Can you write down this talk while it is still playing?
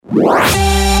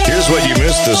Here's what you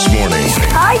missed this morning.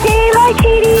 Hi, Dave. Hi,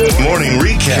 Katie. Morning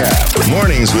recap.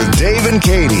 Mornings with Dave and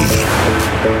Katie.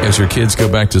 As your kids go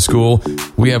back to school,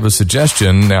 we have a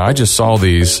suggestion. Now, I just saw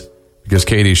these because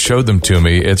Katie showed them to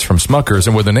me. It's from Smuckers,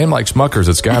 and with a name like Smuckers,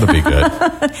 it's got to be good.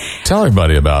 Tell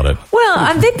everybody about it.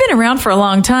 Well, they've been around for a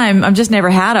long time. I've just never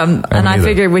had them. And I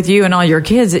figured with you and all your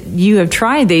kids, you have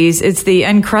tried these. It's the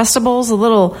Uncrustables, a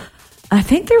little... I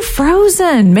think they're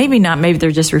frozen. Maybe not. Maybe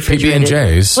they're just refrigerated.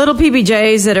 PB&Js. Little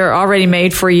PB&Js that are already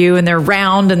made for you, and they're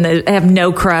round, and they have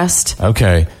no crust.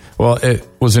 Okay. Well, it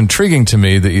was intriguing to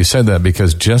me that you said that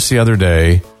because just the other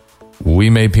day, we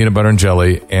made peanut butter and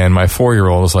jelly, and my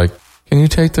 4-year-old was like, can you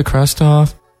take the crust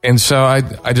off? And so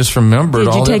I just remembered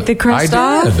all that. Did you take the crust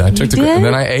off? I did. I took the crust, and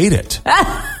then I ate it.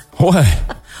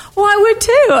 What? Well, I would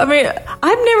too. I mean,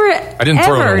 I've never I didn't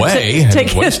throw it away.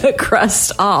 Taken the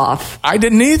crust off. I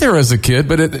didn't either as a kid,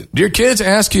 but your kids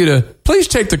ask you to please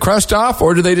take the crust off,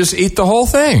 or do they just eat the whole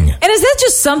thing? And is that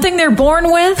just something they're born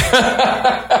with?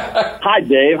 Hi,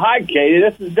 Dave. Hi, Katie.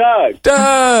 This is Doug.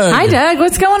 Doug. Hi, Doug.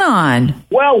 What's going on?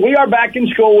 Well, we are back in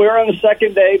school. We're on the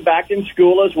second day back in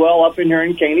school as well up in here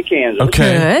in Caney, Kansas.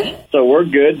 Okay. Good. So we're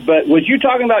good. But was you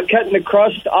talking about cutting the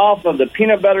crust off of the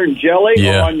peanut butter and jelly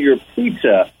on your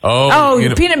pizza? Oh,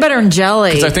 peanut butter and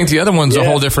jelly. Because I think the other one's a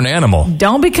whole different animal.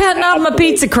 Don't be cutting off my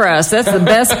pizza crust. That's the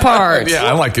best part. Yeah,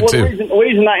 I like it too. The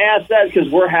reason I asked that is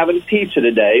because we're having pizza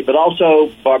today, but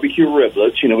also barbecue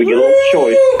riblets. You know, we get a little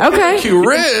choice. Okay. Barbecue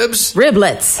ribs?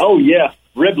 Riblets. Oh, yeah.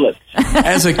 Riblets.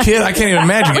 As a kid, I can't even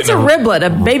imagine What's a getting riblet?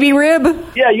 A baby rib?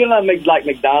 Yeah, you know, like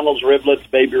McDonald's riblets,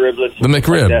 baby riblets. The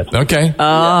McRib. Like okay.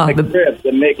 McRib,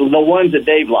 the ones that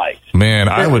Dave likes. Man,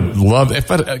 I would love, if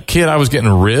a kid I was getting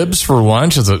ribs for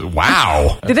lunch.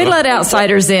 Wow. Do they let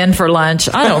outsiders in for lunch?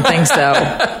 I don't think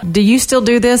so. Do you still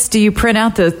do this? Do you print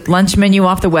out the lunch menu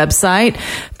off the website,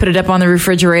 put it up on the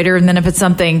refrigerator, and then if it's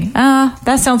something,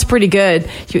 that sounds pretty good,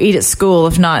 you eat at school.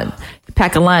 If not,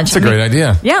 pack a lunch. That's a great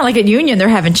idea. Yeah, like at Union, they're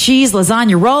having cheese,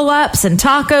 lasagna roll-ups, and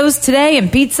tacos today,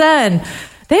 and pizza, and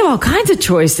they have all kinds of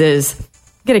choices.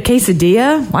 Get a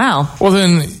quesadilla? Wow. Well,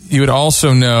 then you would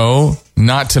also know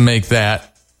not to make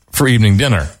that for evening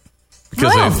dinner.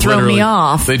 Because well, throw me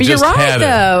off. They but just you're right,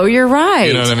 though. You're right.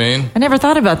 You know what I mean? I never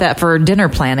thought about that for dinner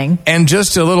planning. And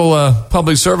just a little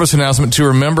public service announcement to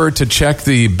remember to check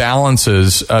the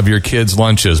balances of your kids'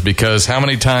 lunches. Because how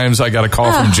many times I got a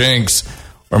call from Jinx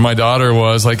where my daughter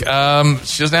was like,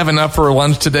 she doesn't have enough for her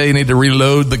lunch today. You need to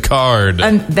reload the card.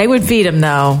 And they would feed him,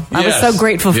 though. I was so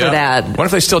grateful for that. What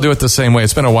if they still do it the same way?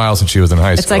 It's been a while since she was in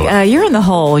high school. It's like, you're in the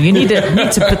hole. You need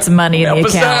to put some money in the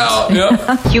account.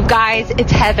 Yep. You guys,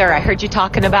 it's Heather. I heard you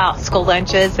talking about school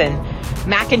lunches and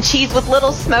mac and cheese with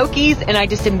Little Smokies, and I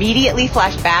just immediately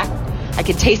flashed back. I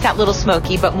could taste that Little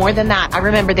Smokie, but more than that, I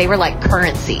remember they were like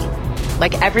currency.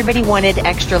 Like everybody wanted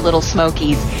extra Little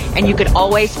Smokies, and you could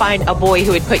always find a boy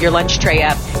who would put your lunch tray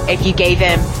up if you gave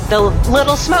him the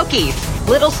Little Smokies.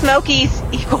 Little Smokies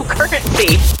equal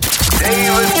currency.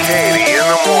 Dave and Katie in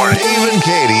the morning. Dave and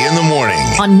Katie in the morning.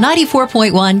 On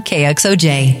 94.1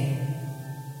 KXOJ.